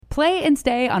Play and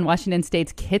stay on Washington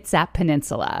State's Kitsap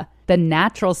Peninsula, the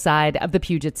natural side of the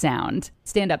Puget Sound.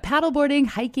 Stand-up paddleboarding,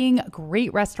 hiking,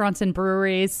 great restaurants and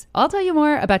breweries. I'll tell you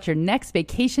more about your next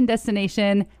vacation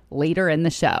destination later in the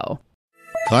show.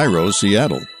 Cairo,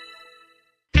 Seattle.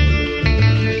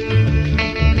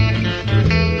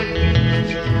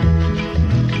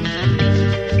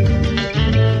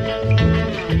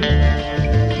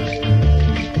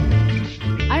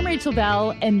 Rachel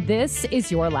Bell, and this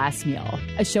is Your Last Meal,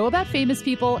 a show about famous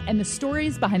people and the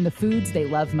stories behind the foods they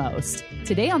love most.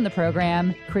 Today on the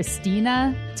program,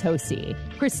 Christina Tosi.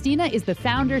 Christina is the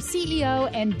founder,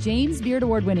 CEO, and James Beard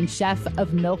Award-winning chef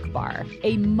of Milk Bar,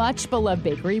 a much-beloved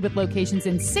bakery with locations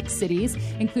in 6 cities,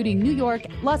 including New York,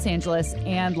 Los Angeles,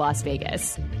 and Las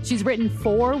Vegas. She's written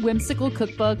 4 whimsical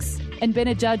cookbooks and been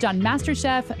a judge on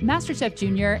MasterChef, MasterChef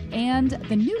Junior, and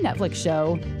the new Netflix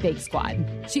show, Bake Squad.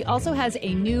 She also has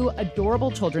a new adorable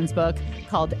children's book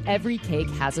called Every Cake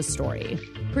Has a Story.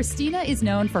 Christina is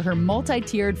known for her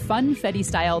multi-tiered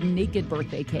funfetti-style naked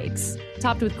birthday cakes,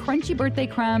 topped with crunchy birthday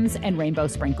crumbs and rainbow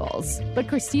sprinkles. But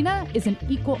Christina is an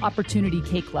equal opportunity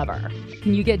cake lover.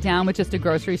 Can you get down with just a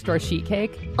grocery store sheet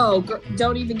cake? Oh,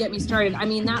 don't even get me started. I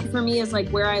mean, that for me is like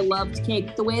where I loved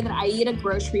cake. The way that I eat a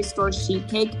grocery store sheet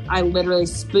cake, I literally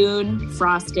spoon,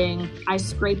 frosting, I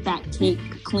scrape that cake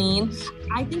clean.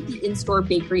 I think the in-store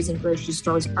bakeries and grocery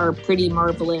stores are a pretty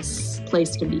marvelous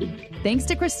place to be. Thanks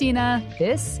to Christina,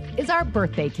 this is our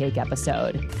birthday cake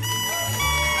episode.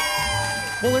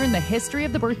 We'll learn the history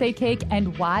of the birthday cake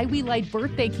and why we light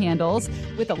birthday candles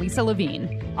with Elisa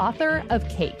Levine, author of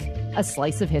Cake, A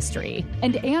Slice of History.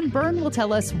 And Anne Byrne will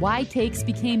tell us why cakes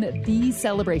became the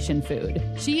celebration food.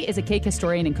 She is a cake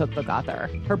historian and cookbook author.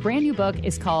 Her brand new book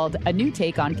is called A New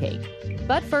Take on Cake.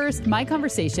 But first, my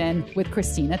conversation with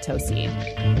Christina Tosi.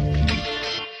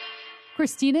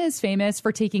 Christina is famous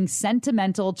for taking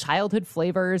sentimental childhood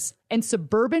flavors and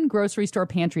suburban grocery store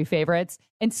pantry favorites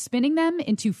and spinning them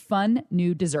into fun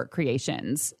new dessert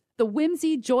creations. The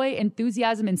whimsy, joy,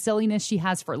 enthusiasm, and silliness she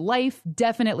has for life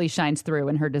definitely shines through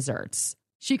in her desserts.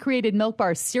 She created Milk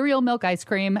Bar's cereal milk ice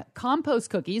cream, compost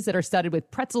cookies that are studded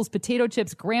with pretzels, potato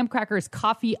chips, graham crackers,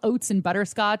 coffee, oats, and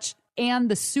butterscotch,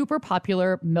 and the super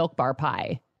popular Milk Bar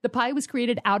pie. The pie was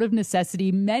created out of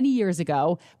necessity many years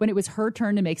ago when it was her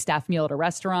turn to make staff meal at a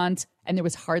restaurant and there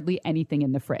was hardly anything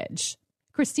in the fridge.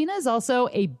 Christina is also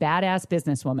a badass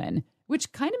businesswoman,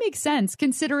 which kind of makes sense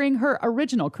considering her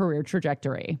original career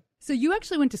trajectory. So you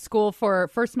actually went to school for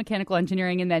first mechanical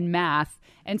engineering and then math.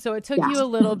 And so it took you a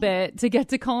little bit to get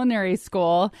to culinary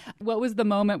school. What was the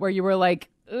moment where you were like,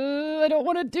 I don't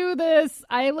want to do this.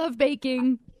 I love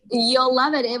baking. You'll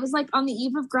love it. It was like on the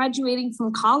eve of graduating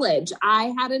from college.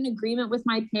 I had an agreement with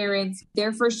my parents.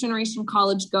 They're first generation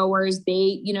college goers.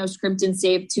 They, scrimped and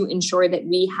saved to ensure that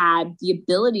we had the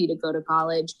ability to go to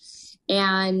college.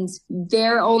 And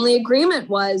their only agreement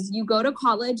was you go to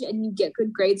college and you get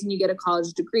good grades and you get a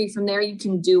college degree. From there, you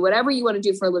can do whatever you want to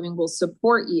do for a living. We'll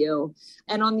support you.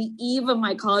 And on the eve of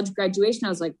my college graduation, I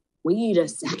was like, wait a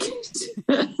second.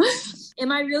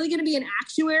 Am I really going to be an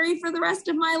actuary for the rest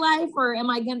of my life? Or am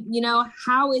I going to,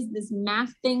 how is this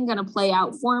math thing going to play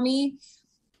out for me?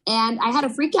 And I had a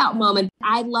freak out moment.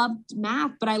 I loved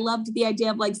math, but I loved the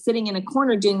idea of like sitting in a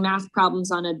corner doing math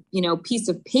problems on a, piece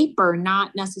of paper,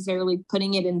 not necessarily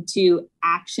putting it into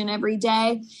action every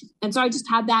day. And so I just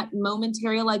had that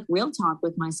momentary, like real talk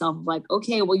with myself of like,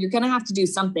 okay, well, you're going to have to do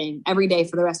something every day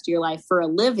for the rest of your life for a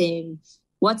living.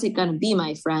 What's it going to be,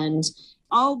 my friend?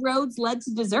 All roads led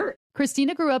to dessert.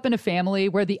 Christina grew up in a family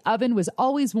where the oven was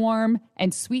always warm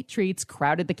and sweet treats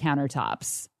crowded the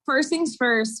countertops. First things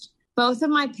first, both of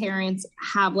my parents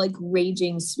have like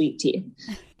raging sweet teeth.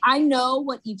 I know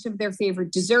what each of their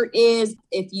favorite dessert is.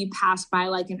 If you pass by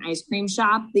like an ice cream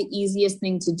shop, the easiest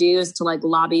thing to do is to like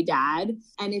lobby dad.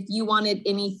 And if you wanted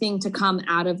anything to come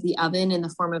out of the oven in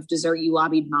the form of dessert, you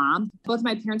lobbied mom. Both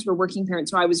my parents were working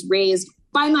parents, so I was raised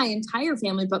by my entire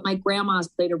family, but my grandmas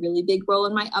played a really big role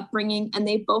in my upbringing, and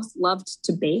they both loved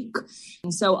to bake.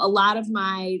 And so a lot of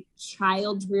my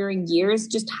child rearing years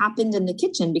just happened in the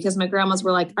kitchen because my grandmas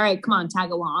were like, all right, come on,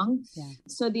 tag along. Yeah.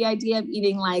 So the idea of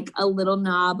eating like a little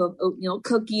knob of oatmeal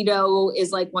cookie dough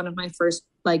is like one of my first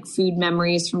like food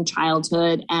memories from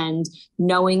childhood, and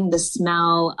knowing the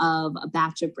smell of a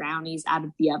batch of brownies out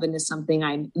of the oven is something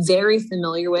I'm very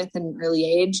familiar with at an early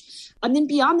age. And then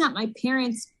beyond that, my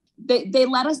parents, they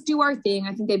let us do our thing.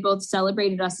 I think they both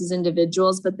celebrated us as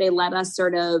individuals, but they let us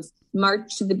sort of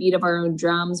march to the beat of our own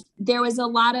drums. There was a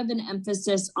lot of an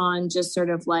emphasis on just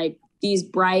sort of like these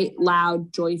bright,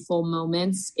 loud, joyful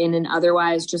moments in an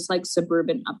otherwise just like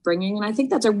suburban upbringing. And I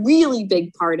think that's a really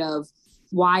big part of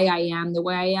why I am the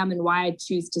way I am and why I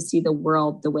choose to see the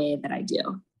world the way that I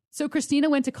do. So Christina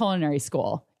went to culinary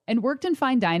school and worked in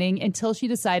fine dining until she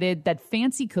decided that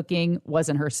fancy cooking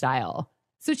wasn't her style.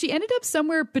 So she ended up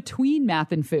somewhere between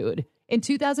math and food. In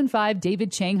 2005,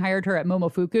 David Chang hired her at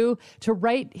Momofuku to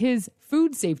write his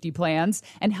food safety plans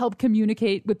and help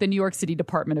communicate with the New York City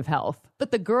Department of Health.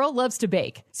 But the girl loves to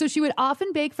bake, so she would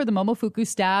often bake for the Momofuku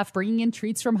staff, bringing in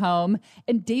treats from home.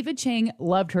 And David Chang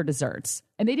loved her desserts,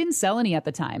 and they didn't sell any at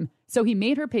the time. So he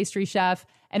made her pastry chef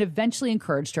and eventually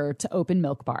encouraged her to open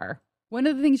Milk Bar. One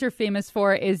of the things you're famous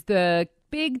for is the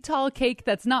big, tall cake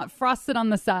that's not frosted on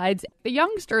the sides. The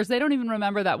youngsters, they don't even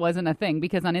remember that wasn't a thing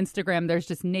because on Instagram, there's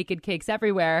just naked cakes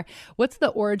everywhere. What's the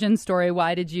origin story?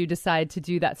 Why did you decide to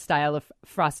do that style of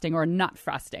frosting or not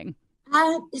frosting?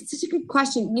 It's such a good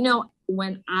question. You know,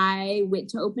 when I went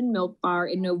to open Milk Bar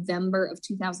in November of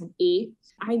 2008,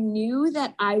 I knew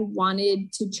that I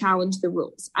wanted to challenge the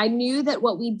rules. I knew that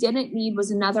what we didn't need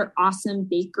was another awesome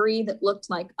bakery that looked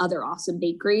like other awesome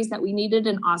bakeries, that we needed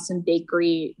an awesome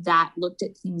bakery that looked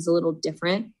at things a little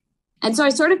different. And so I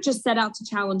sort of just set out to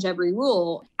challenge every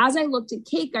rule. As I looked at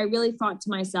cake, I really thought to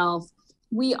myself,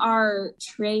 we are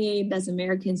trained as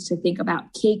Americans to think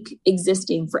about cake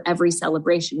existing for every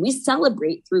celebration. We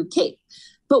celebrate through cake.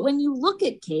 But when you look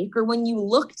at cake, or when you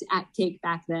looked at cake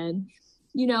back then,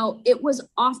 you know, it was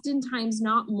oftentimes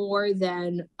not more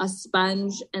than a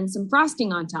sponge and some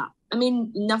frosting on top. I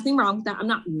mean, nothing wrong with that. I'm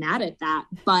not mad at that.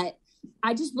 But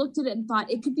I just looked at it and thought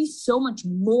it could be so much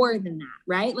more than that,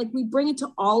 right? Like we bring it to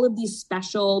all of these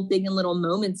special big and little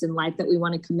moments in life that we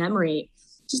want to commemorate.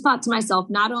 Just thought to myself,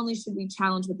 not only should we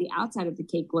challenge what the outside of the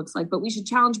cake looks like, but we should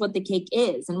challenge what the cake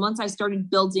is. And once I started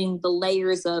building the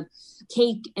layers of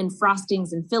cake and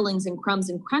frostings and fillings and crumbs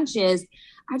and crunches,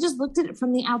 I just looked at it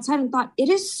from the outside and thought, it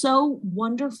is so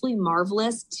wonderfully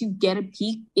marvelous to get a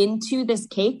peek into this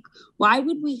cake. Why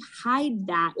would we hide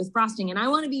that with frosting? And I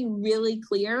want to be really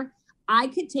clear. I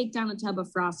could take down a tub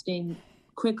of frosting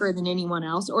quicker than anyone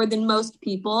else or than most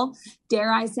people.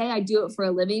 Dare I say I do it for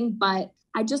a living, but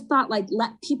I just thought, like,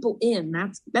 let people in.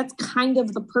 That's kind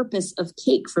of the purpose of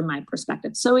cake from my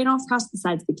perspective. So we don't frost the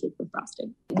sides of the cake with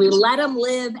frosting. We let them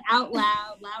live out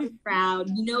loud, loud and proud.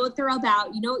 You know what they're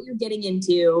about. You know what you're getting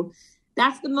into.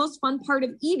 That's the most fun part of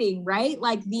eating, right?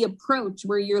 Like the approach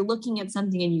where you're looking at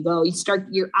something and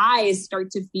your eyes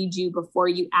start to feed you before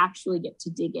you actually get to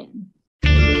dig in.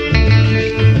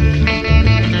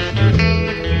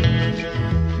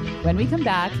 When we come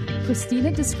back,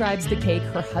 Christina describes the cake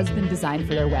her husband designed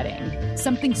for their wedding.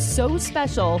 Something so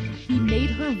special, he made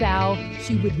her vow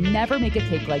she would never make a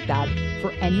cake like that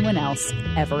for anyone else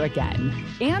ever again.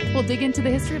 And we'll dig into the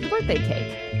history of the birthday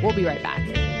cake. We'll be right back.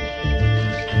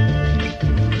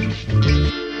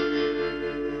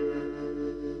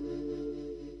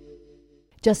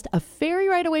 Just a ferry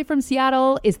ride away from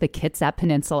Seattle is the Kitsap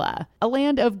Peninsula, a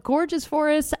land of gorgeous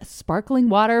forests, sparkling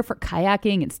water for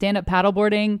kayaking and stand-up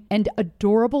paddleboarding, and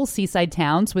adorable seaside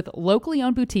towns with locally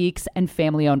owned boutiques and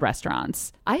family-owned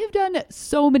restaurants. I have done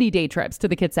so many day trips to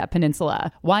the Kitsap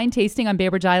Peninsula, wine tasting on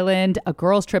Bainbridge Island, a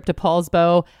girls' trip to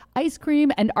Paulsbo, ice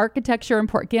cream and architecture in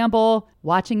Port Gamble,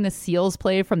 watching the seals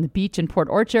play from the beach in Port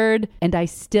Orchard, and I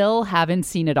still haven't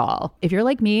seen it all. If you're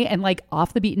like me and like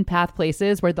off the beaten path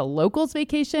places where the locals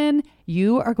vacation,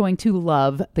 you are going to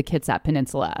love the Kitsap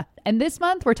Peninsula. And this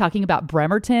month, we're talking about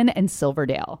Bremerton and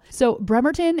Silverdale. So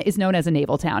Bremerton is known as a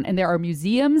naval town, and there are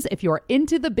museums if you're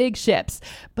into the big ships.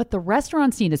 But the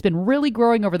restaurant scene has been really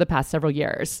growing over the past several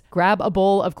years. Grab a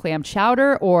bowl of clam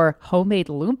chowder or homemade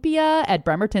lumpia at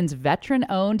Bremerton's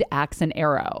veteran-owned Axe and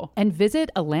Arrow. And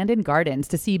visit a Landon Gardens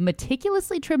to see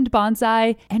meticulously trimmed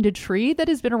bonsai and a tree that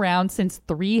has been around since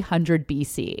 300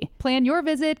 BC. Plan your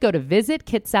visit. Go to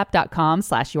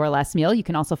visitkitsap.com/yourlastmeal. You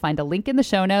can also find a link in the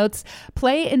show notes.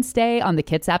 Play and stay on the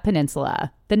Kitsap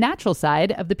Peninsula, the natural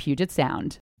side of the Puget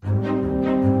Sound.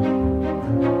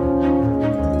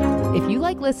 If you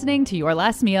like listening to Your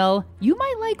Last Meal, you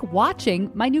might like watching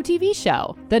my new TV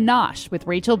show, The Nosh with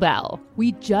Rachel Bell.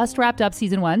 We just wrapped up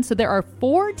season 1, so there are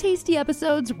 4 tasty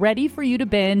episodes ready for you to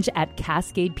binge at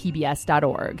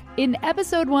CascadePBS.org. In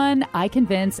episode 1, I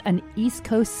convince an East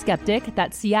Coast skeptic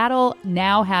that Seattle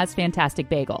now has fantastic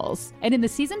bagels. And in the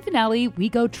season finale, we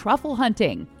go truffle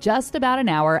hunting, just about an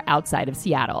hour outside of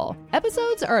Seattle.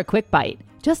 Episodes are a quick bite,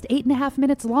 just 8.5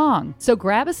 minutes long. So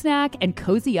grab a snack and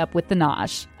cozy up with The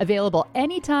Nosh. Available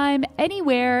anytime,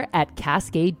 anywhere at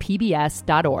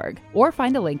CascadePBS.org, or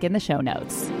find a link in the show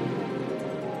notes.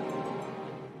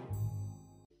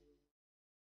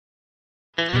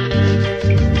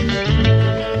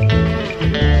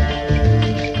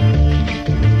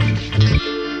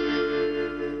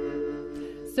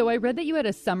 So I read that you had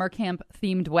a summer camp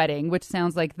themed wedding, which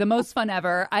sounds like the most fun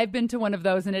ever. I've been to one of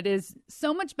those and it is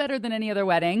so much better than any other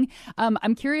wedding.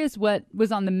 I'm curious what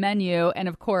was on the menu. And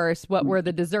of course, what were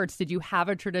the desserts? Did you have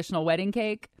a traditional wedding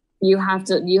cake? You have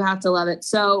to love it.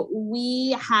 So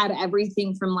we had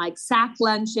everything from like sack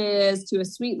lunches to a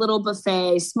sweet little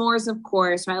buffet, s'mores, of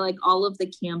course, right? Like all of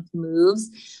the camp moves.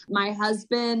 My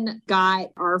husband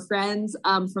got our friends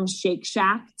from Shake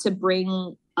Shack to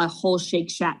bring a whole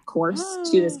Shake Shack course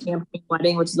to this camping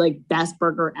wedding, which is like best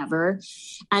burger ever.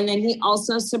 And then he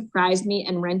also surprised me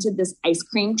and rented this ice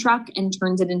cream truck and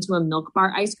turned it into a Milk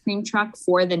Bar ice cream truck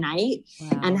for the night.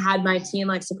 Wow. And had my team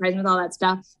like surprise me with all that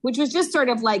stuff, which was just sort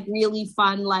of like really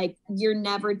fun. Like you're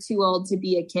never too old to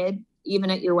be a kid,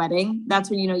 even at your wedding. That's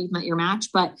when you know you've met your match.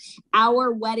 But our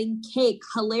wedding cake,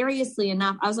 hilariously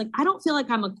enough, I was like, I don't feel like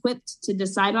I'm equipped to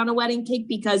decide on a wedding cake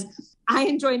because I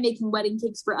enjoy making wedding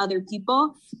cakes for other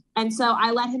people. And so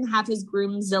I let him have his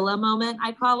groomzilla moment,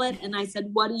 I call it. And I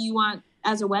said, what do you want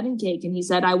as a wedding cake? And he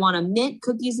said, I want a mint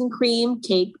cookies and cream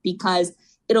cake because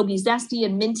it'll be zesty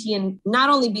and minty and not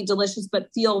only be delicious, but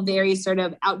feel very sort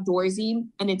of outdoorsy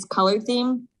in its color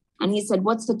theme. And he said,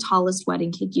 what's the tallest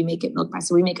wedding cake you make at Milk Bar?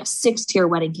 So we make a 6-tier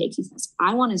wedding cake. He says,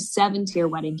 I want a 7-tier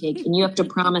wedding cake. And you have to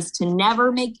promise to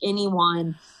never make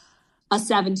anyone a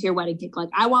 7-tier wedding cake. Like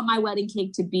I want my wedding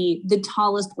cake to be the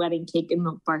tallest wedding cake in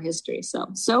Milk Bar history.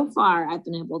 So far I've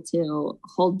been able to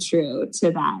hold true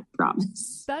to that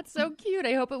promise. That's so cute.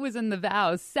 I hope it was in the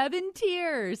vows. 7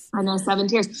 tiers. I know, 7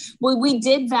 tiers. Well, we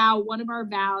did vow, one of our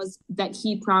vows that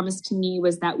he promised to me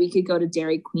was that we could go to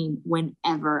Dairy Queen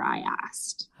whenever I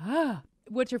asked.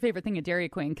 What's your favorite thing at Dairy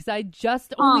Queen? Because I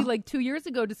just only like 2 years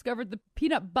ago discovered the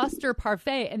Peanut Buster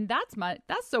Parfait, and that's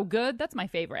so good. That's my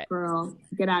favorite. Girl,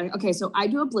 get out of here. Okay, so I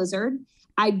do a Blizzard.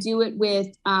 I do it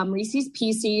with Reese's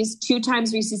Pieces, 2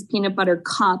 times Reese's Peanut Butter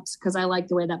Cups, because I like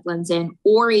the way that blends in,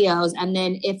 Oreos, and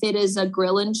then if it is a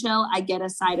grill and chill, I get a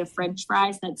side of French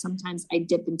fries that sometimes I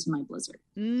dip into my Blizzard.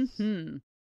 Mm-hmm.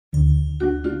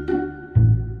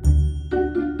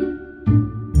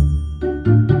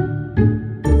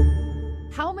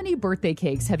 How many birthday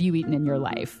cakes have you eaten in your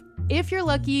life? If you're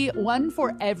lucky, one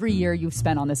for every year you've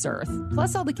spent on this earth,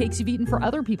 plus all the cakes you've eaten for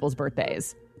other people's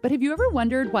birthdays. But have you ever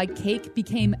wondered why cake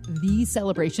became the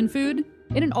celebration food?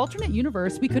 In an alternate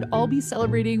universe, we could all be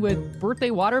celebrating with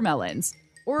birthday watermelons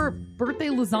or birthday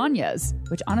lasagnas,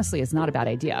 which honestly is not a bad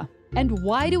idea. And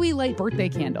why do we light birthday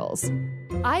candles?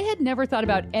 I had never thought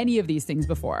about any of these things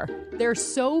before. They're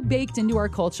so baked into our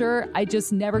culture, I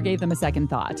just never gave them a second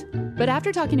thought. But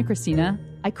after talking to Christina,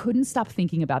 I couldn't stop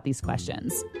thinking about these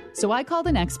questions. So I called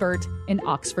an expert in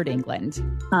Oxford, England.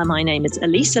 My name is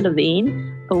Elisa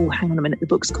Levine. Oh, hang on a minute. The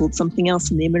book's called something else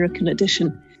in the American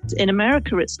edition. In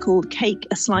America, it's called Cake,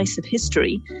 A Slice of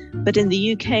History. But in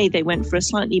the UK, they went for a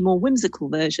slightly more whimsical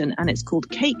version, and it's called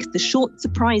Cake, The Short,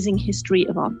 Surprising History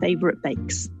of Our Favourite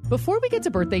Bakes. Before we get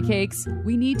to birthday cakes,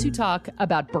 we need to talk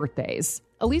about birthdays.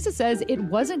 Elisa says it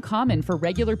wasn't common for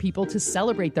regular people to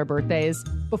celebrate their birthdays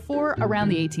before around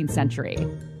the 18th century.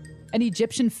 An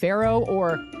Egyptian pharaoh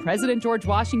or President George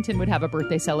Washington would have a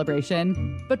birthday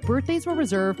celebration, but birthdays were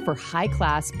reserved for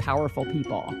high-class, powerful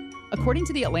people. According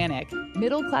to The Atlantic,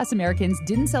 middle-class Americans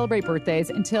didn't celebrate birthdays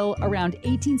until around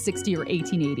 1860 or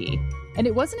 1880. And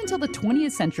it wasn't until the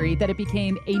 20th century that it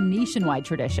became a nationwide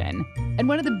tradition. And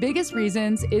one of the biggest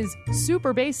reasons is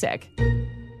super basic.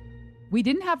 We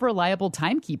didn't have reliable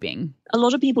timekeeping. A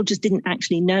lot of people just didn't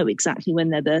actually know exactly when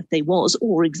their birthday was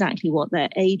or exactly what their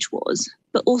age was.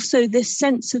 But also this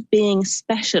sense of being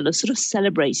special, of sort of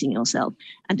celebrating yourself,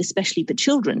 and especially for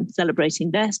children,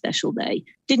 celebrating their special day,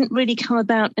 didn't really come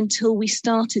about until we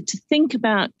started to think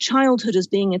about childhood as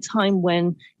being a time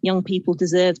when young people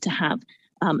deserve to have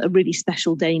a really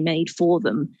special day made for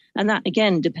them. And that,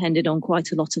 again, depended on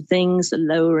quite a lot of things, the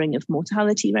lowering of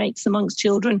mortality rates amongst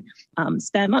children,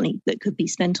 spare money that could be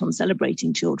spent on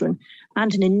celebrating children,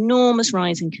 and an enormous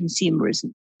rise in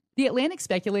consumerism. The Atlantic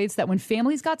speculates that when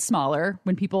families got smaller,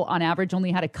 when people on average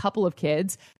only had a couple of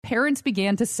kids, parents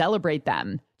began to celebrate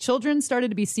them. Children started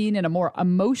to be seen in a more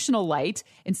emotional light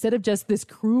instead of just this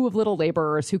crew of little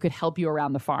laborers who could help you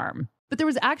around the farm. But there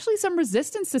was actually some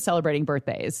resistance to celebrating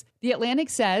birthdays. The Atlantic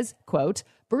says, quote,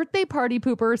 birthday party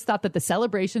poopers thought that the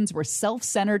celebrations were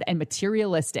self-centered and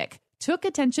materialistic, took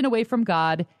attention away from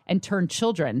God, and turned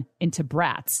children into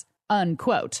brats,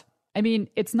 unquote. I mean,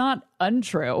 it's not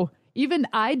untrue. Even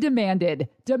I demanded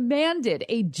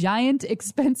a giant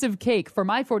expensive cake for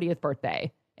my 40th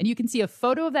birthday. And you can see a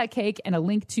photo of that cake and a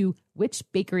link to which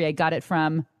bakery I got it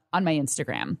from on my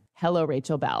Instagram. Hello,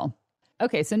 Rachel Bell.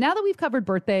 Okay, so now that we've covered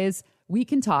birthdays, we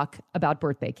can talk about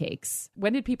birthday cakes.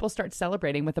 When did people start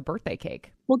celebrating with a birthday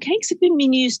cake? Well, cakes have been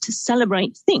used to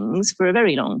celebrate things for a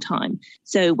very long time.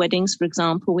 So weddings, for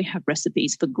example, we have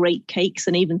recipes for great cakes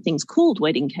and even things called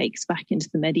wedding cakes back into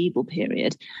the medieval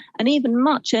period. And even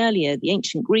much earlier, the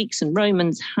ancient Greeks and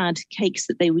Romans had cakes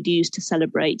that they would use to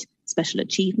celebrate special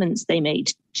achievements. They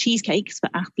made cheesecakes for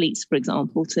athletes, for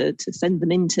example, to send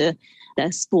them into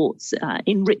their sports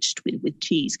enriched with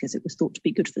cheese because it was thought to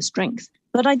be good for strength.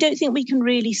 But I don't think we can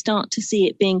really start to see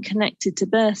it being connected to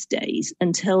birthdays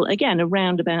until, again,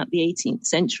 around about the 18th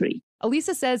century.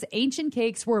 Elisa says ancient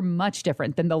cakes were much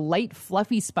different than the light,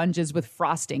 fluffy sponges with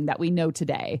frosting that we know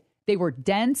today. They were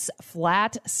dense,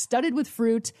 flat, studded with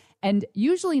fruit, and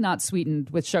usually not sweetened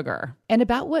with sugar. And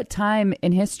about what time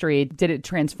in history did it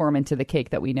transform into the cake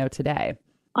that we know today?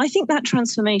 I think that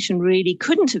transformation really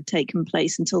couldn't have taken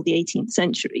place until the 18th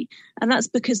century. And that's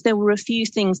because there were a few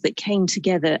things that came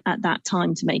together at that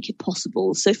time to make it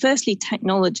possible. So firstly,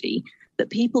 technology, that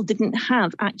people didn't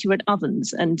have accurate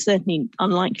ovens and certainly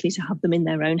unlikely to have them in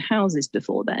their own houses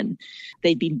before then.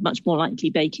 They'd be much more likely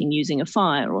baking using a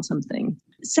fire or something.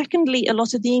 Secondly, a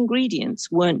lot of the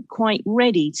ingredients weren't quite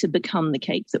ready to become the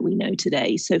cake that we know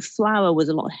today. So flour was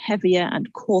a lot heavier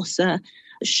and coarser.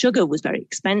 Sugar was very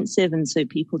expensive, and so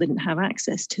people didn't have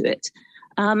access to it.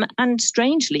 And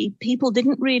strangely, people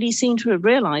didn't really seem to have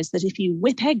realized that if you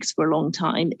whip eggs for a long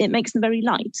time, it makes them very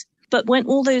light. But when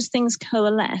all those things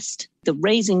coalesced, the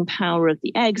raising power of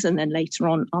the eggs and then later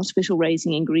on artificial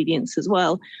raising ingredients as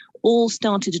well, all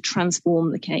started to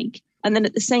transform the cake. And then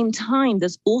at the same time,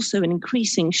 there's also an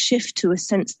increasing shift to a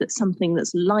sense that something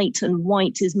that's light and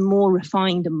white is more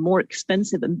refined and more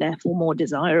expensive and therefore more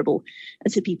desirable.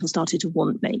 And so people started to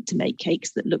want to make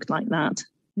cakes that looked like that.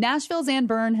 Nashville's Ann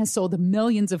Byrne has sold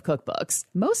millions of cookbooks,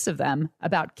 most of them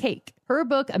about cake. Her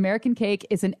book, American Cake,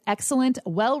 is an excellent,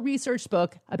 well-researched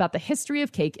book about the history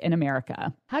of cake in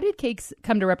America. How did cakes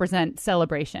come to represent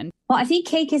celebration? Well, I think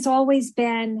cake has always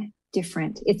been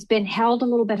different. It's been held a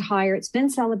little bit higher. It's been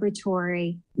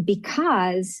celebratory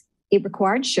because it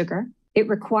required sugar. It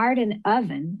required an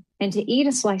oven. And to eat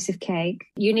a slice of cake,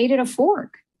 you needed a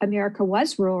fork. America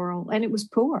was rural and it was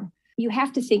poor. You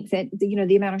have to think that,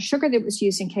 the amount of sugar that was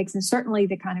used in cakes, and certainly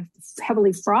the kind of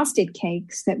heavily frosted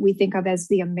cakes that we think of as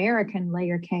the American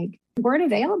layer cake, weren't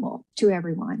available to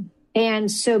everyone.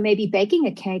 And so maybe baking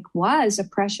a cake was a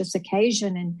precious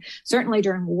occasion. And certainly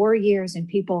during war years and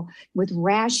people with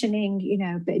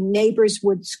rationing, neighbors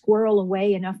would squirrel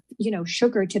away enough,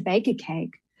 sugar to bake a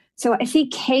cake. So I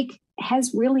think cake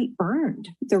has really earned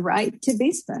the right to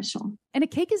be special. And a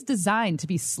cake is designed to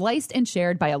be sliced and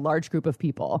shared by a large group of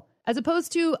people, as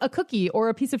opposed to a cookie or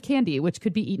a piece of candy, which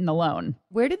could be eaten alone.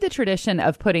 Where did the tradition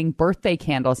of putting birthday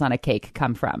candles on a cake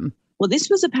come from? Well,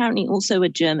 this was apparently also a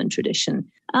German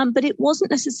tradition, but it wasn't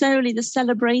necessarily the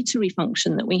celebratory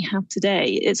function that we have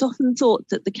today. It's often thought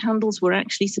that the candles were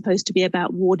actually supposed to be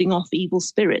about warding off evil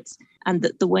spirits, and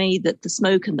that the way that the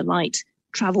smoke and the light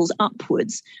travels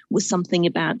upwards was something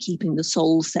about keeping the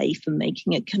soul safe and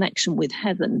making a connection with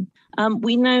heaven.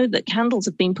 We know that candles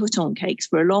have been put on cakes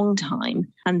for a long time,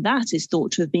 and that is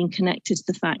thought to have been connected to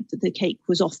the fact that the cake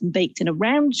was often baked in a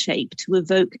round shape to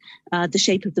evoke the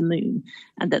shape of the moon,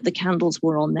 and that the candles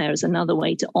were on there as another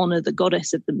way to honor the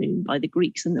goddess of the moon by the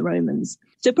Greeks and the Romans.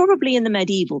 So probably in the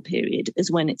medieval period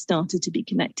is when it started to be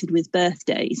connected with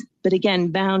birthdays, but again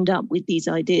bound up with these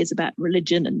ideas about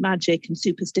religion and magic and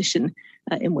superstition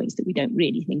in ways that we don't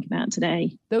really think about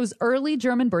today. Those early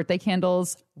German birthday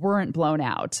candles weren't blown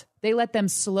out. They let them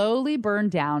slowly burn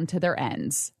down to their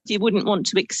ends. You wouldn't want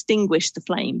to extinguish the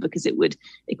flame because it would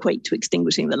equate to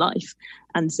extinguishing the life.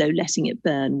 And so letting it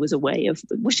burn was a way of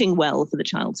wishing well for the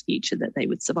child's future, that they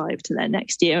would survive to their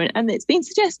next year. And it's been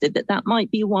suggested that that might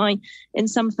be why in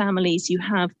some families you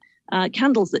have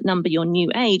candles that number your new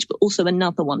age, but also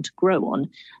another one to grow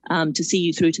on to see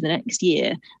you through to the next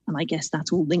year. And I guess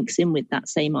that all links in with that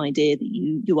same idea that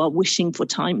you are wishing for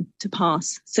time to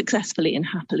pass successfully and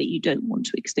happily. You don't want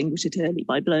to extinguish it early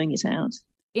by blowing it out.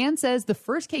 Anne says the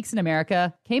first cakes in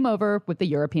America came over with the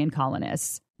European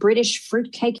colonists. British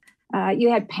fruit cake.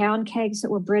 You had pound cakes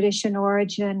that were British in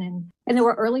origin, and there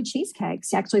were early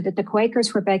cheesecakes, actually, that the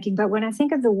Quakers were baking. But when I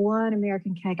think of the one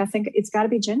American cake, I think it's got to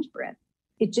be gingerbread.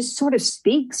 It just sort of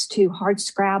speaks to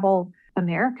hardscrabble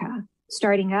America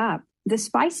starting up. The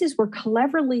spices were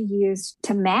cleverly used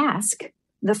to mask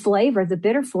the flavor, the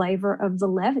bitter flavor of the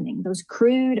leavening, those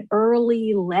crude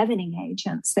early leavening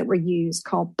agents that were used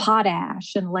called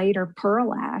potash and later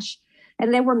pearl ash.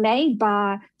 And they were made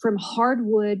from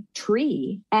hardwood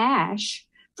tree ash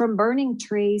from burning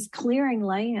trees, clearing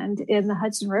land in the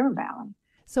Hudson River Valley.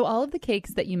 So all of the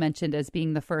cakes that you mentioned as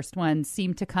being the first ones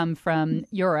seem to come from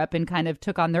Europe and kind of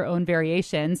took on their own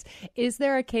variations. Is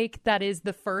there a cake that is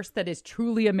the first that is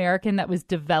truly American that was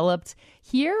developed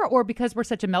here? Or because we're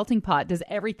such a melting pot, does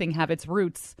everything have its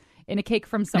roots in a cake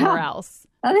from somewhere else?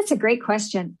 Oh, that's a great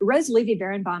question. Rose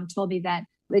Levy-Berenbaum told me that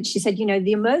she said,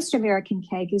 the most American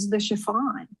cake is the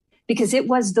chiffon, because that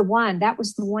was the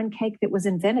one cake that was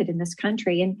invented in this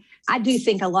country. And I do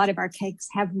think a lot of our cakes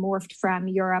have morphed from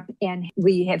Europe, and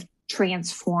we have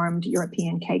transformed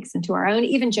European cakes into our own.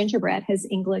 Even gingerbread has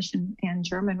English and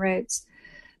German roots.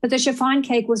 But the chiffon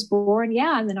cake was born,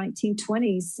 in the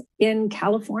 1920s in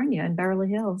California, in Beverly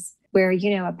Hills, where,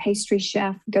 a pastry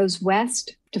chef goes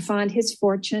west to find his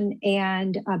fortune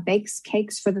and bakes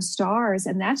cakes for the stars.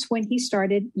 And that's when he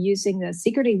started using the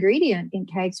secret ingredient in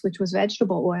cakes, which was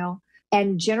vegetable oil.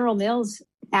 And General Foods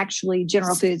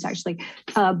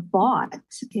bought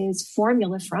his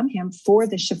formula from him for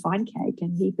the chiffon cake,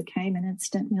 and he became an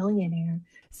instant millionaire.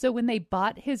 So when they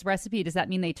bought his recipe, does that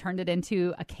mean they turned it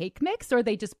into a cake mix, or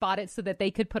they just bought it so that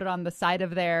they could put it on the side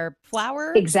of their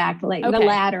flour? Exactly. Okay. The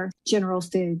latter. General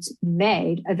Foods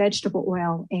made a vegetable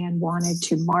oil and wanted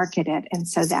to market it. And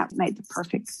so that made the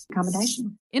perfect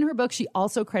combination. In her book, she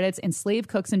also credits enslaved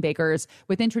cooks and bakers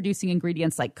with introducing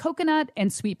ingredients like coconut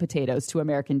and sweet potatoes to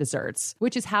American desserts,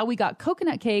 which is how we got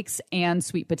coconut cakes and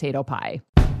sweet potato pie.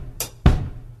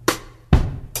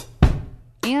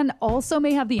 Anne also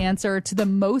may have the answer to the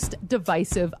most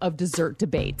divisive of dessert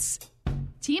debates: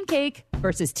 team cake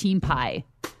versus team pie.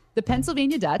 The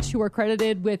Pennsylvania Dutch, who are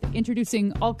credited with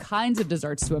introducing all kinds of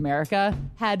desserts to America,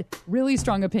 had really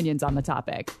strong opinions on the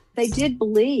topic. They did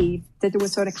believe that there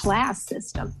was sort of class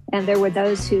system, and there were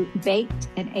those who baked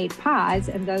and ate pies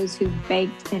and those who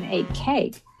baked and ate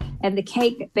cake. And the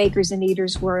cake bakers and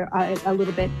eaters were a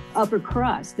little bit upper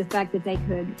crust, the fact that they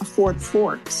could afford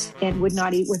forks and would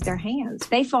not eat with their hands.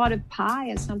 They thought of pie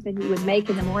as something you would make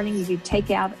in the morning, you'd take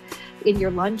out in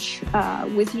your lunch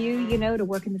with you, to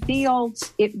work in the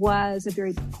fields. It was a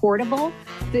very portable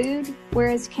food,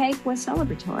 whereas cake was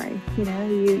celebratory.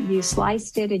 You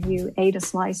sliced it and you ate a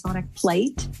slice on a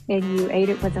plate and you ate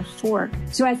it with a fork.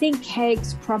 So I think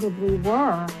cakes probably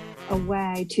were a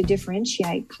way to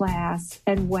differentiate class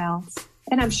and wealth,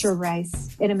 and I'm sure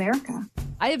race in America.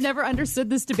 I have never understood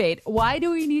this debate. Why do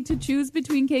we need to choose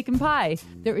between cake and pie?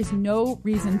 There is no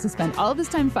reason to spend all this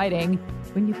time fighting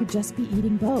when you could just be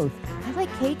eating both. I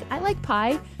like cake. I like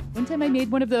pie. One time I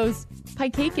made one of those pie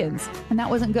cake-ins, and that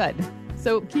wasn't good.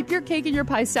 So keep your cake and your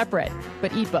pie separate,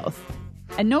 but eat both.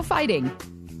 And no fighting.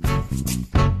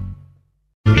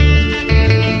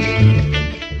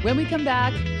 When we come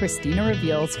back, Christina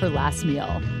reveals her last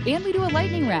meal. And we do a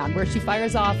lightning round where she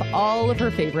fires off all of her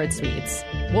favorite sweets.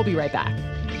 We'll be right back.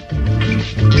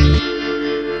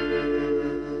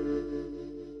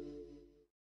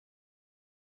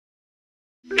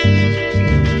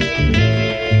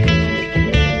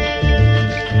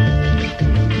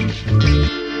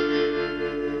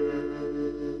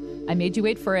 I made you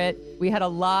wait for it. We had a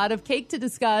lot of cake to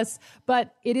discuss,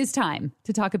 but it is time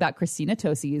to talk about Christina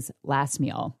Tosi's last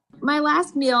meal. My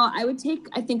last meal, I would take,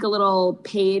 I think, a little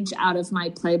page out of my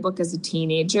playbook as a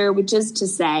teenager, which is to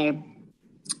say,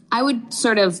 I would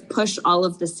sort of push all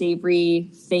of the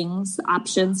savory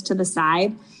options to the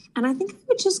side. And I think I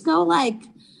would just go like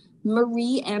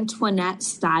Marie Antoinette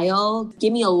style.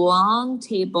 Give me a long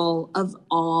table of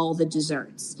all the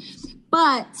desserts.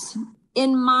 But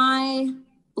in my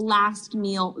last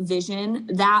meal vision,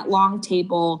 that long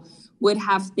table would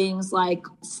have things like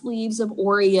sleeves of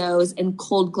Oreos and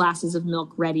cold glasses of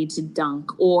milk ready to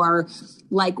dunk, or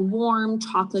like warm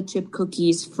chocolate chip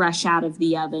cookies fresh out of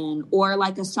the oven, or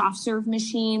like a soft serve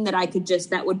machine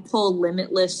that would pull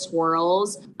limitless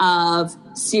swirls of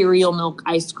cereal milk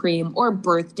ice cream or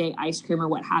birthday ice cream or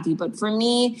what have you. But for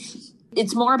me,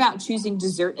 it's more about choosing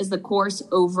dessert as the course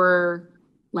over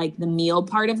like the meal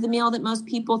part of the meal that most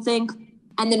people think.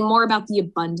 And then more about the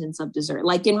abundance of dessert.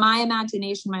 Like in my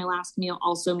imagination, my last meal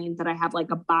also means that I have like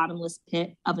a bottomless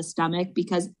pit of a stomach,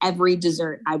 because every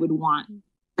dessert I would want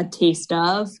a taste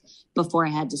of before I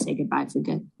had to say goodbye for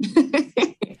good.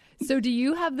 So do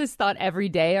you have this thought every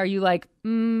day? Are you like,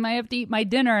 I have to eat my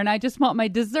dinner and I just want my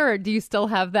dessert? Do you still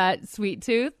have that sweet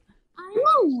tooth? I'm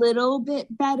a little bit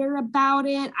better about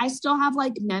it. I still have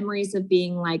like memories of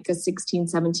being like a 16,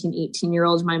 17,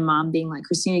 18-year-old. My mom being like,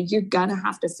 Christina, you're going to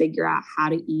have to figure out how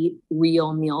to eat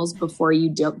real meals before you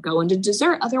go into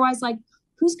dessert. Otherwise, like,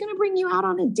 who's going to bring you out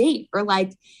on a date? Or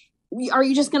like, are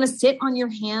you just going to sit on your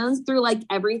hands through like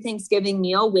every Thanksgiving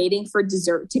meal waiting for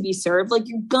dessert to be served? Like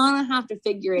you're going to have to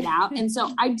figure it out. And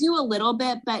so I do a little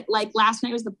bit, but like last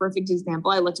night was the perfect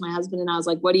example. I looked at my husband and I was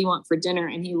like, what do you want for dinner?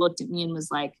 And he looked at me and was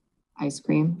like, ice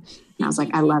cream. And I was like,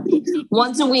 I love you.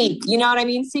 Once a week. You know what I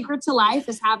mean? Secret to life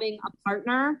is having a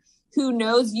partner who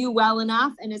knows you well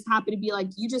enough and is happy to be like,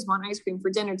 you just want ice cream for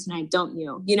dinner tonight, don't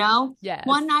you? You know, yes.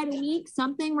 One night a week,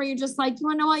 something where you're just like, you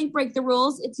want to know what? You break the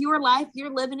rules. It's your life.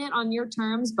 You're living it on your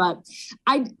terms. But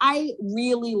I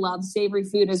really love savory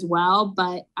food as well.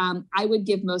 But I would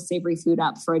give most savory food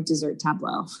up for a dessert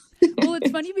tableau. Well, it's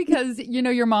funny because, you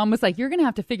know, your mom was like, you're going to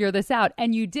have to figure this out.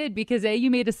 And you did, because A, you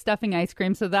made a stuffing ice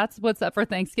cream. So that's what's up for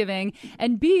Thanksgiving.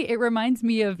 And B, it reminds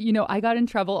me of, you know, I got in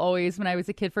trouble always when I was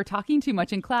a kid for talking too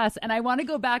much in class. And I want to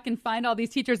go back and find all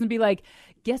these teachers and be like,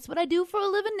 guess what I do for a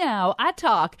living now? I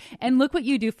talk. And look what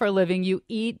you do for a living. You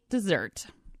eat dessert.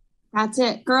 That's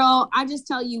it, girl. I just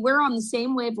tell you, we're on the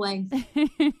same wavelength.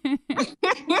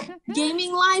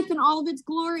 Gaming life in all of its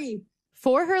glory.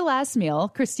 For her last meal,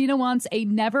 Christina wants a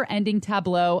never-ending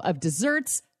tableau of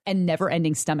desserts and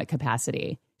never-ending stomach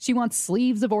capacity. She wants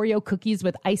sleeves of Oreo cookies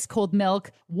with ice-cold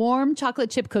milk, warm chocolate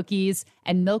chip cookies,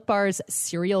 and Milk Bar's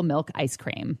cereal milk ice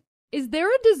cream. Is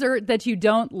there a dessert that you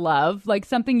don't love, like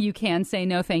something you can say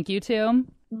no thank you to?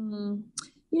 You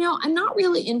know, I'm not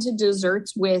really into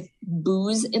desserts with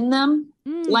booze in them.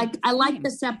 Like, I like the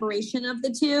separation of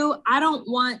the two. I don't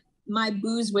want my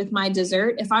booze with my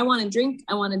dessert. If I want to drink,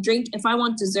 I want to drink. If I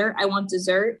want dessert, I want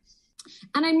dessert.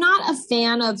 And I'm not a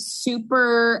fan of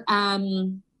super,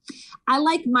 I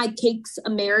like my cakes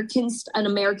an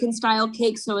American style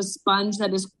cake. So a sponge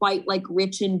that is quite like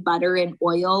rich in butter and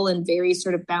oil and very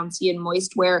sort of bouncy and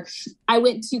moist, where I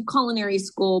went to culinary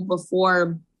school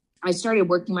before I started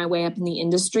working my way up in the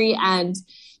industry. And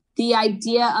the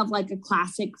idea of like a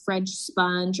classic French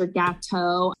sponge or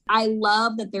gâteau, I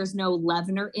love that there's no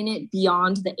leavener in it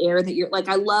beyond the air that you're like,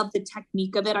 I love the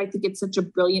technique of it. I think it's such a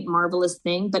brilliant, marvelous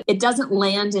thing, but it doesn't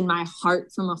land in my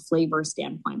heart from a flavor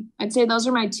standpoint. I'd say those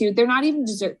are my two. They're not even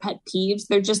dessert pet peeves.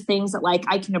 They're just things that like,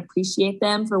 I can appreciate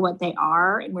them for what they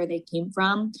are and where they came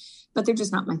from, but they're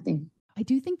just not my thing. I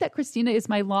do think that Christina is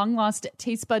my long lost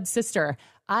taste bud sister.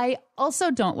 I also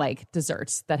don't like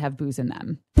desserts that have booze in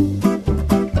them.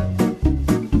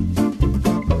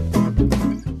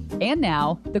 And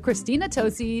now, the Christina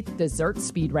Tosi Dessert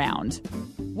Speed Round.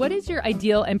 What is your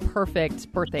ideal and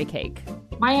perfect birthday cake?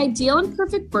 My ideal and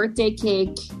perfect birthday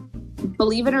cake,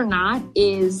 believe it or not,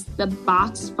 is the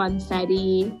boxed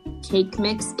Funfetti cake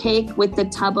mix cake with the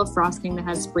tub of frosting that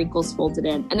has sprinkles folded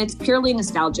in. And it's purely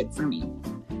nostalgic for me.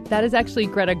 That is actually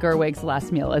Greta Gerwig's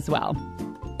last meal as well.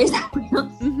 Is that real?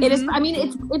 Mm-hmm. It is. I mean,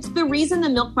 it's the reason the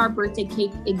Milk Bar birthday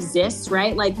cake exists,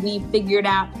 right? Like we figured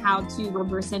out how to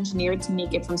reverse engineer it to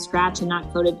make it from scratch and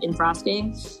not coated in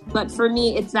frosting. But for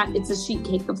me, it's a sheet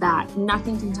cake of that.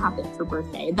 Nothing can top it for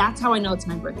birthday. That's how I know it's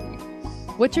my birthday.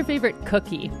 What's your favorite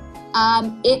cookie?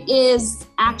 It is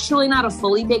actually not a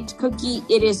fully baked cookie.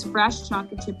 It is fresh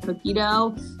chocolate chip cookie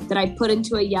dough that I put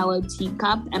into a yellow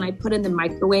teacup and I put in the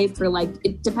microwave for like,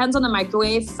 it depends on the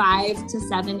microwave, 5 to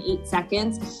 7, 8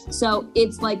 seconds. So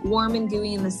it's like warm and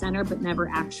gooey in the center, but never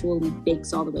actually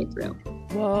bakes all the way through.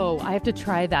 Whoa, I have to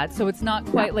try that. So it's not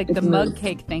quite like the mug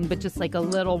cake thing, but just like a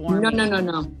little warm.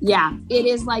 No. Yeah. It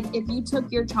is like if you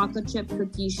took your chocolate chip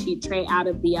cookie sheet tray out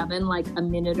of the oven, like a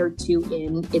minute or two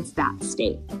in, it's that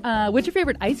state. What's your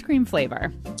favorite ice cream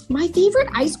flavor? My favorite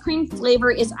ice cream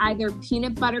flavor is either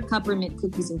peanut butter cup or mint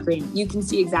cookies and cream. You can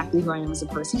see exactly who I am as a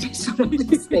person based on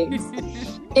these things.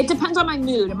 It depends on my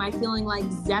mood. Am I feeling like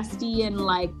zesty and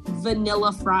like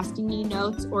vanilla frosting-y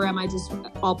notes, or am I just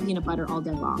all peanut butter all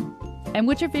day long? And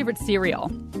what's your favorite cereal?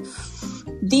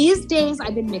 These days,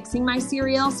 I've been mixing my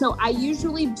cereal. So I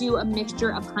usually do a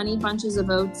mixture of Honey Bunches of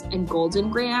Oats and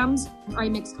Golden Grams, or I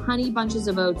mix Honey Bunches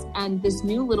of Oats and this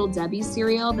new Little Debbie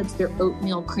cereal that's their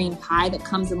oatmeal cream pie that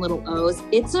comes in little O's.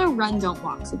 It's a run, don't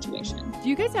walk situation. Do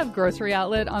you guys have Grocery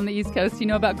Outlet on the East Coast? Do you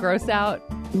know about Gross Out?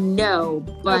 No,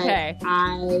 but okay.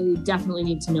 I definitely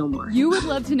need to know more. You would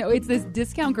love to know. It's this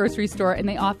discount grocery store, and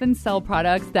they often sell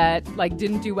products that like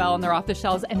didn't do well and they're off the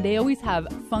shelves, and they always have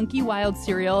funky wild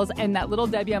cereals. And that Little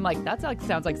Debbie, I'm like, that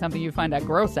sounds like something you find at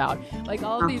Gross Out. Like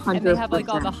all of these, 100%. And they have like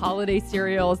all the holiday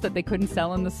cereals that they couldn't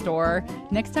sell in the store.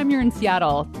 Next time you're in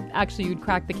Seattle, actually you'd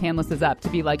crack the canvases up to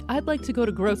be like, I'd like to go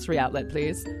to Grocery Outlet,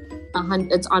 please.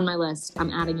 It's on my list. I'm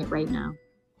adding it right now.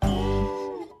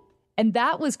 And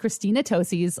that was Christina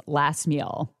Tosi's last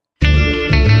meal. A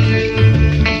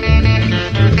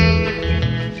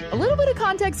little bit of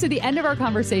context to the end of our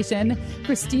conversation,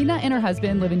 Christina and her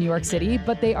husband live in New York City,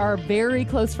 but they are very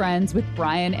close friends with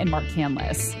Brian and Mark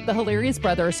Canlis, the hilarious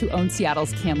brothers who own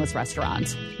Seattle's Canlis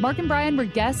restaurant. Mark and Brian were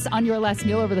guests on Your Last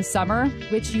Meal over the summer,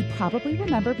 which you probably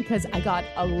remember because I got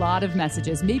a lot of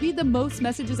messages, maybe the most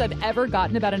messages I've ever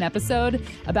gotten about an episode,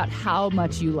 about how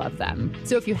much you love them.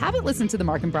 So if you haven't listened to the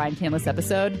Mark and Brian Canlis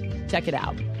episode, check it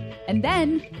out. And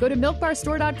then go to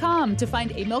milkbarstore.com to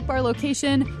find a Milk Bar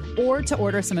location or to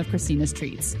order some of Christina's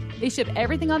treats. They ship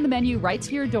everything on the menu right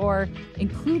to your door,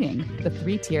 including the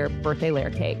 3-tier birthday layer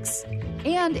cakes.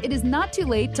 And it is not too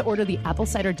late to order the apple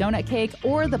cider donut cake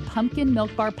or the pumpkin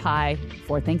milk bar pie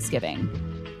for Thanksgiving.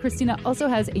 Christina also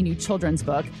has a new children's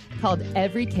book called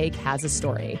Every Cake Has a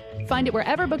Story. Find it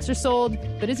wherever books are sold,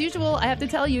 but as usual, I have to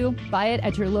tell you, buy it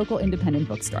at your local independent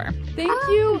bookstore. Thank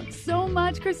you so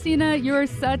much, Christina. You're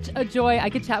such a joy. I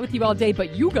could chat with you all day,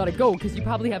 but you gotta go because you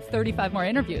probably have 35 more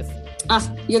interviews.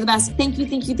 You're the best. Thank you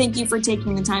for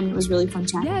taking the time. It was really fun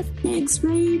chatting. Yes. Thanks,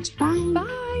 Rach. Bye. Bye.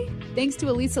 Thanks to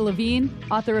Elisa Levine,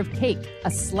 author of Cake,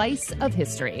 A Slice of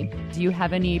History. Do you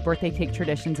have any birthday cake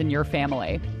traditions in your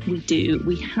family? We do.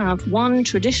 We have one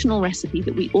traditional recipe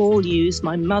that we all use,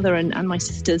 my mother and my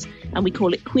sisters, and we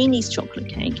call it Queenie's chocolate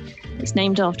cake. It's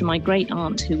named after my great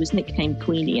aunt who was nicknamed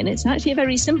Queenie, and it's actually a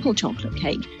very simple chocolate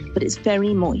cake, but it's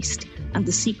very moist. And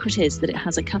the secret is that it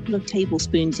has a couple of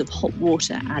tablespoons of hot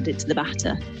water added to the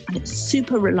batter. And it's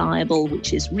super reliable,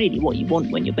 which is really what you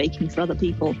want when you're baking for other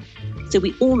people. So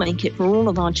we all make it for all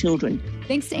of our children.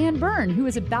 Thanks to Anne Byrne, who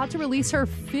is about to release her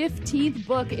 15th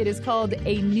book. It is called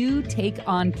A New Take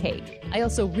on Cake. I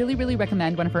also really, really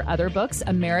recommend one of her other books,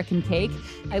 American Cake.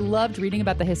 I loved reading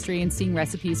about the history and seeing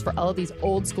recipes for all of these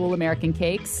old school American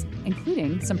cakes,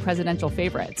 including some presidential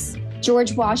favorites.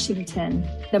 George Washington,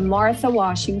 the Martha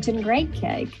Washington Great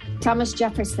Cake. Thomas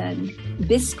Jefferson,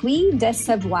 Biscuit de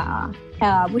Savoie,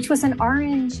 which was an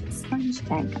orange sponge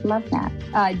cake. I love that.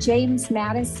 James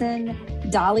Madison,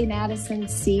 Dolly Madison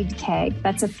Seed Cake.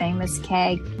 That's a famous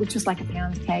cake, which was like a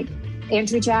pound cake.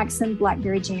 Andrew Jackson,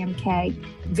 Blackberry Jam Cake.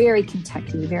 Very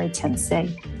Kentucky, very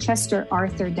Tennessee. Chester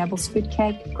Arthur Devil's Food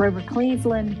Cake. Grover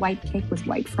Cleveland, White Cake with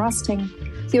white frosting.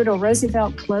 Theodore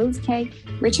Roosevelt Clove Cake.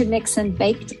 Richard Nixon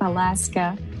Baked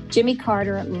Alaska. Jimmy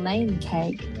Carter Lane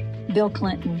Cake. Bill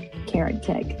Clinton Carrot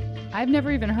Cake. I've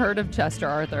never even heard of Chester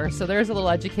Arthur, so there's a little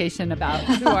education about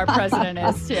who our president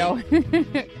is, too.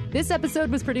 This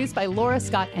episode was produced by Laura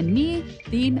Scott and me.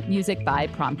 Theme music by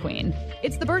Prom Queen.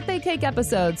 It's the birthday cake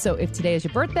episode, so if today is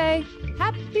your birthday,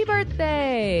 happy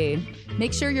birthday!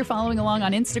 Make sure you're following along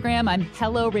on Instagram. I'm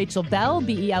Hello Rachel Bell,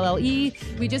 Belle.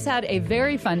 We just had a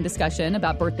very fun discussion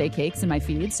about birthday cakes in my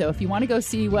feed, so if you want to go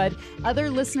see what other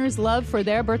listeners love for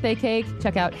their birthday cake,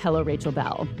 check out Hello Rachel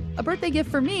Bell. A birthday gift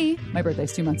for me, my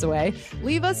birthday's 2 months away,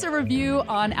 leave us a review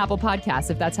on Apple Podcasts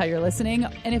if that's how you're listening.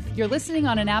 And if you're listening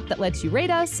on an app that lets you rate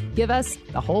us, give us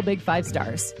the whole big 5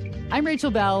 stars. I'm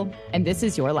Rachel Bell, and this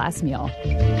is Your Last Meal.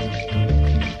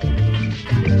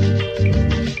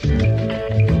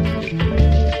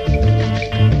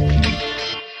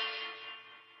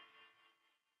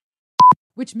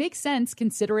 Which makes sense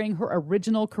considering her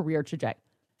original career trajectory.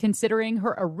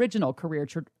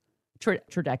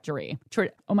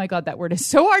 Oh my God, that word is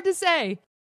so hard to say.